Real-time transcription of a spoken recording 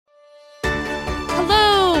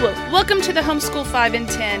Welcome to the Homeschool 5 in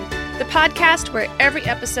 10, the podcast where every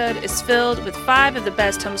episode is filled with 5 of the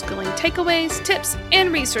best homeschooling takeaways, tips,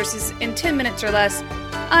 and resources in 10 minutes or less.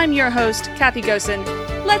 I'm your host, Kathy Gosen.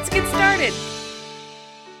 Let's get started.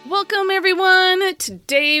 Welcome, everyone.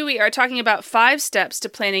 Today we are talking about 5 steps to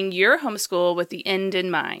planning your homeschool with the end in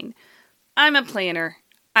mind. I'm a planner.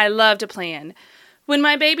 I love to plan. When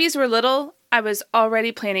my babies were little, I was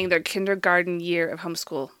already planning their kindergarten year of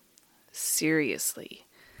homeschool. Seriously.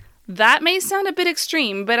 That may sound a bit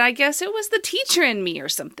extreme, but I guess it was the teacher in me or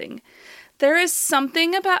something. There is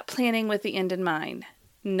something about planning with the end in mind.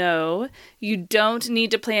 No, you don't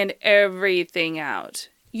need to plan everything out.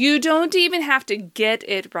 You don't even have to get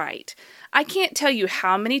it right. I can't tell you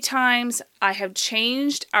how many times I have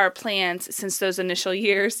changed our plans since those initial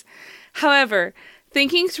years. However,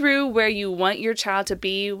 thinking through where you want your child to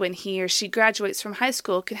be when he or she graduates from high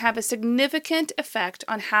school can have a significant effect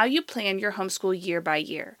on how you plan your homeschool year by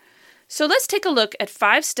year. So let's take a look at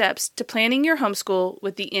 5 steps to planning your homeschool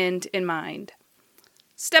with the end in mind.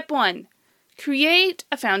 Step 1. Create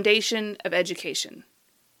a foundation of education.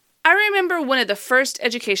 I remember one of the first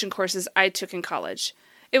education courses I took in college.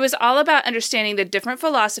 It was all about understanding the different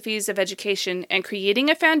philosophies of education and creating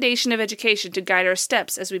a foundation of education to guide our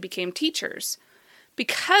steps as we became teachers.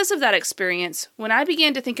 Because of that experience, when I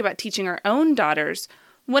began to think about teaching our own daughters,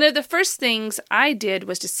 one of the first things I did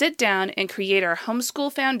was to sit down and create our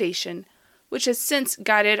homeschool foundation, which has since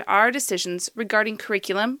guided our decisions regarding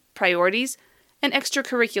curriculum, priorities, and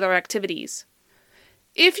extracurricular activities.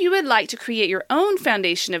 If you would like to create your own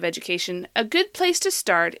foundation of education, a good place to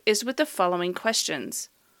start is with the following questions.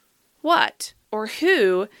 What or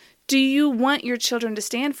who do you want your children to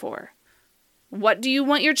stand for? What do you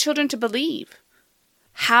want your children to believe?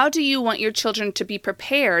 How do you want your children to be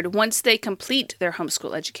prepared once they complete their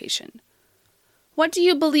homeschool education? What do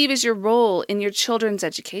you believe is your role in your children's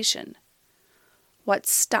education? What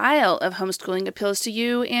style of homeschooling appeals to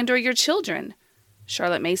you and/or your children?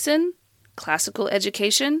 Charlotte Mason? Classical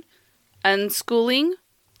education? Unschooling?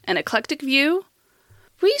 An eclectic view?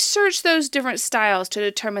 Research those different styles to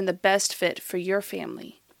determine the best fit for your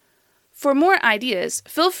family. For more ideas,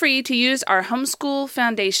 feel free to use our Homeschool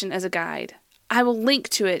Foundation as a guide. I will link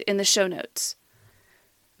to it in the show notes.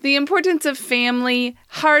 The importance of family,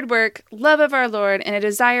 hard work, love of our Lord, and a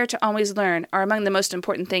desire to always learn are among the most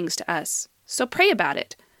important things to us. So pray about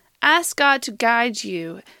it. Ask God to guide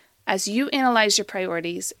you as you analyze your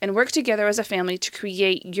priorities and work together as a family to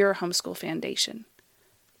create your homeschool foundation.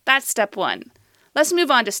 That's step 1. Let's move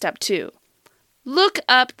on to step 2. Look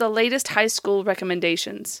up the latest high school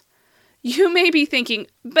recommendations. You may be thinking,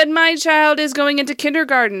 but my child is going into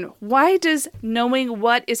kindergarten. Why does knowing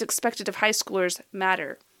what is expected of high schoolers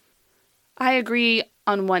matter? I agree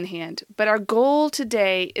on one hand, but our goal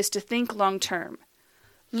today is to think long term.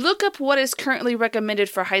 Look up what is currently recommended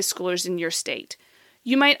for high schoolers in your state.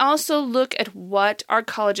 You might also look at what our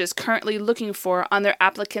college is currently looking for on their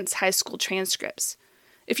applicants' high school transcripts.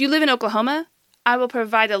 If you live in Oklahoma, I will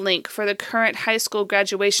provide a link for the current high school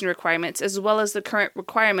graduation requirements as well as the current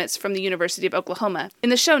requirements from the University of Oklahoma in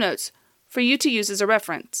the show notes for you to use as a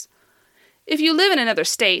reference. If you live in another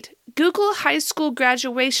state, Google high school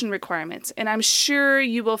graduation requirements, and I'm sure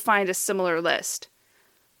you will find a similar list.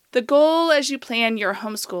 The goal as you plan your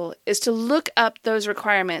homeschool is to look up those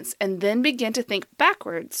requirements and then begin to think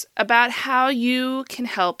backwards about how you can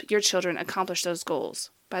help your children accomplish those goals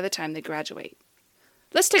by the time they graduate.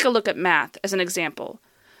 Let's take a look at math as an example.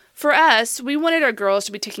 For us, we wanted our girls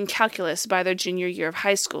to be taking calculus by their junior year of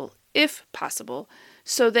high school, if possible,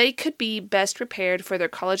 so they could be best prepared for their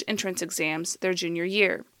college entrance exams their junior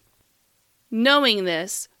year. Knowing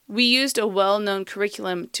this, we used a well-known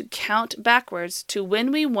curriculum to count backwards to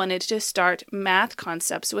when we wanted to start math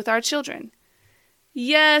concepts with our children.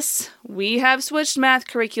 Yes, we have switched math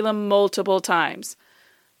curriculum multiple times,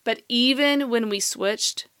 but even when we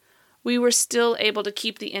switched, we were still able to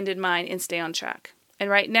keep the end in mind and stay on track. And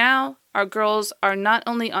right now, our girls are not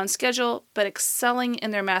only on schedule, but excelling in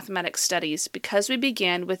their mathematics studies because we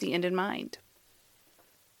began with the end in mind.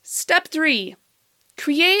 Step 3.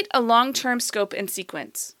 Create a long-term scope and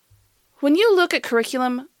sequence. When you look at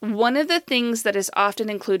curriculum, one of the things that is often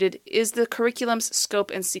included is the curriculum's scope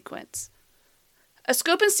and sequence. A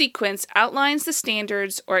scope and sequence outlines the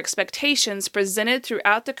standards or expectations presented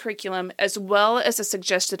throughout the curriculum as well as a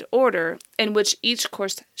suggested order in which each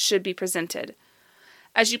course should be presented.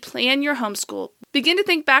 As you plan your homeschool, begin to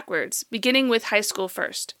think backwards, beginning with high school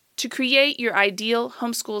first, to create your ideal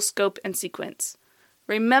homeschool scope and sequence.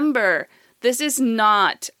 Remember, this is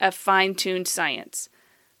not a fine-tuned science.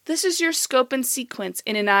 This is your scope and sequence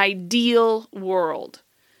in an ideal world.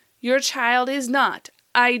 Your child is not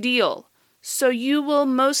ideal. So you will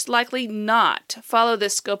most likely not follow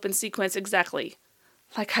this scope and sequence exactly.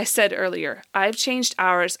 Like I said earlier, I've changed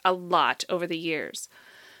ours a lot over the years,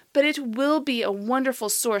 but it will be a wonderful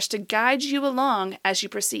source to guide you along as you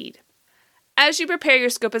proceed. As you prepare your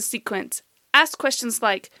scope and sequence, ask questions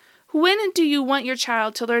like, when do you want your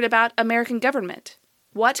child to learn about American government?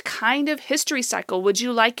 What kind of history cycle would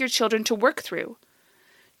you like your children to work through?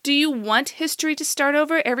 Do you want history to start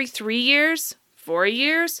over every 3 years, 4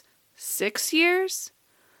 years, 6 years?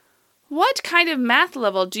 What kind of math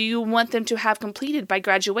level do you want them to have completed by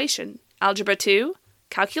graduation? Algebra 2?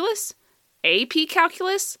 Calculus? AP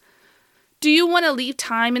Calculus? Do you want to leave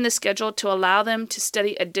time in the schedule to allow them to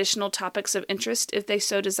study additional topics of interest if they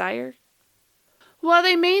so desire? While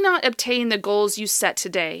they may not obtain the goals you set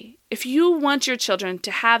today, if you want your children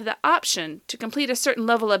to have the option to complete a certain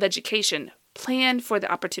level of education, plan for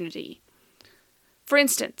the opportunity. For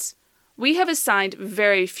instance, we have assigned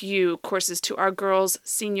very few courses to our girls'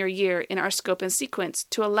 senior year in our scope and sequence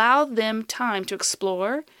to allow them time to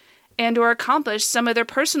explore and or accomplish some of their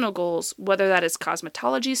personal goals, whether that is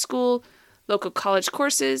cosmetology school, local college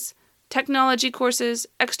courses, technology courses,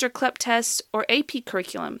 extra CLEP tests, or AP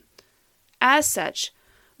curriculum. As such,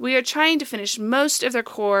 we are trying to finish most of their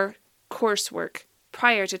core coursework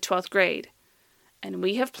prior to 12th grade, and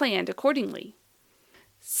we have planned accordingly.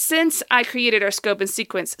 Since I created our scope and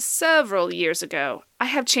sequence several years ago, I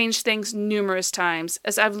have changed things numerous times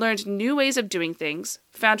as I've learned new ways of doing things,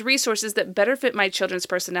 found resources that better fit my children's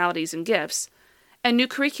personalities and gifts, and new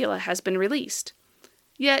curricula has been released.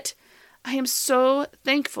 Yet, I am so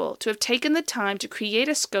thankful to have taken the time to create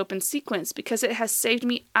a scope and sequence because it has saved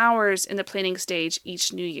me hours in the planning stage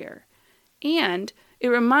each new year. And it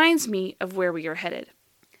reminds me of where we are headed.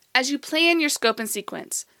 As you plan your scope and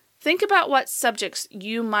sequence, think about what subjects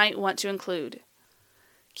you might want to include.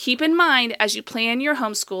 Keep in mind as you plan your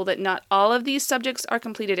homeschool that not all of these subjects are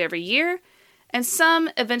completed every year, and some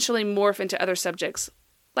eventually morph into other subjects,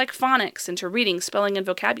 like phonics into reading, spelling, and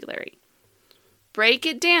vocabulary. Break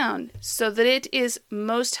it down so that it is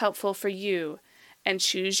most helpful for you, and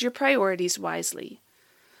choose your priorities wisely.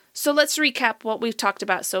 So let's recap what we've talked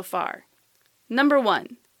about so far. Number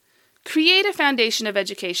 1, create a foundation of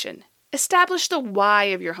education. Establish the why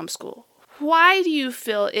of your homeschool. Why do you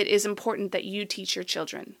feel it is important that you teach your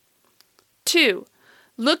children? 2,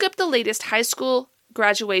 look up the latest high school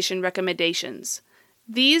graduation recommendations.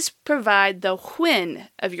 These provide the when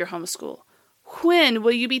of your homeschool. When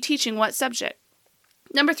will you be teaching what subject?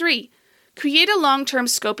 Number 3, create a long-term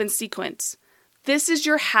scope and sequence. This is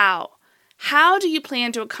your how. How do you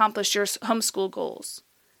plan to accomplish your homeschool goals?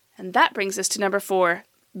 And that brings us to number 4,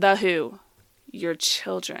 the who, your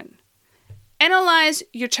children. Analyze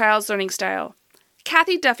your child's learning style.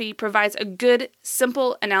 Kathy Duffy provides a good,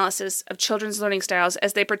 simple analysis of children's learning styles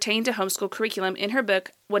as they pertain to homeschool curriculum in her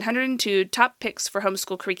book, 102 Top Picks for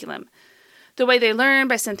Homeschool Curriculum. The Way They Learn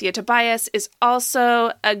by Cynthia Tobias is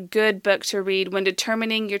also a good book to read when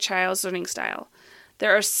determining your child's learning style.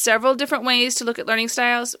 There are several different ways to look at learning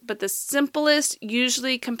styles, but the simplest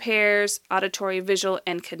usually compares auditory, visual,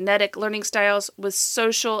 and kinetic learning styles with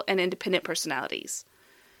social and independent personalities.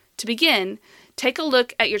 To begin, take a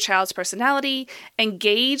look at your child's personality and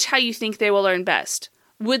gauge how you think they will learn best.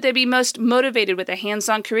 Would they be most motivated with a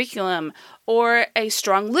hands-on curriculum or a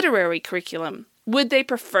strong literary curriculum? Would they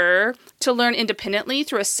prefer to learn independently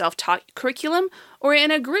through a self-taught curriculum or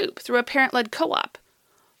in a group through a parent-led co-op?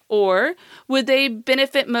 Or would they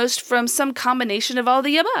benefit most from some combination of all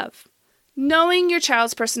the above? Knowing your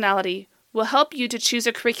child's personality will help you to choose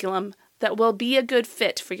a curriculum that will be a good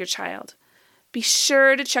fit for your child. Be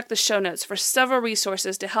sure to check the show notes for several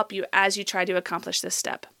resources to help you as you try to accomplish this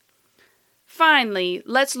step. Finally,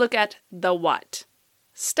 let's look at the what.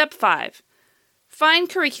 Step 5. Find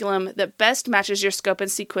curriculum that best matches your scope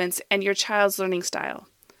and sequence and your child's learning style.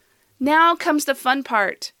 Now comes the fun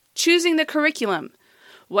part, choosing the curriculum.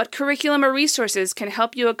 What curriculum or resources can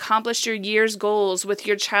help you accomplish your year's goals with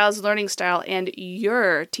your child's learning style and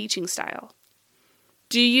your teaching style?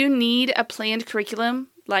 Do you need a planned curriculum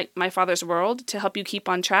like My Father's World to help you keep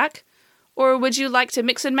on track? Or would you like to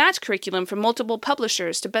mix and match curriculum from multiple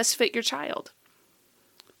publishers to best fit your child?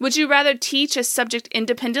 Would you rather teach a subject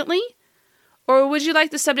independently? Or would you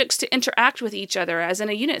like the subjects to interact with each other as in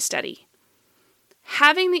a unit study?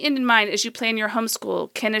 Having the end in mind as you plan your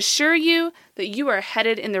homeschool can assure you that you are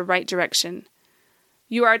headed in the right direction.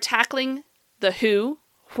 You are tackling the who,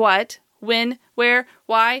 what, when, where,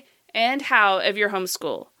 why, and how of your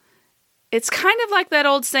homeschool. It's kind of like that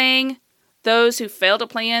old saying, those who fail to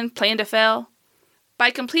plan to fail.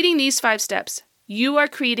 By completing these 5 steps, you are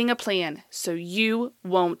creating a plan so you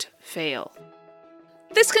won't fail.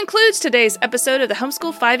 This concludes today's episode of the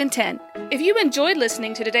Homeschool 5 in 10. If you enjoyed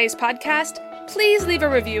listening to today's podcast, please leave a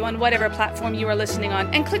review on whatever platform you are listening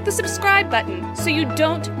on and click the subscribe button so you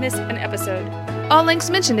don't miss an episode. All links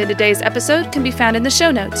mentioned in today's episode can be found in the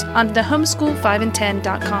show notes on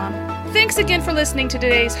thehomeschool5in10.com. Thanks again for listening to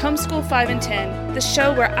today's Homeschool 5 in 10, the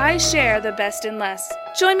show where I share the best and less.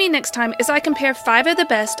 Join me next time as I compare 5 of the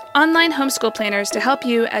best online homeschool planners to help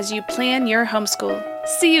you as you plan your homeschool.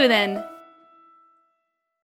 See you then.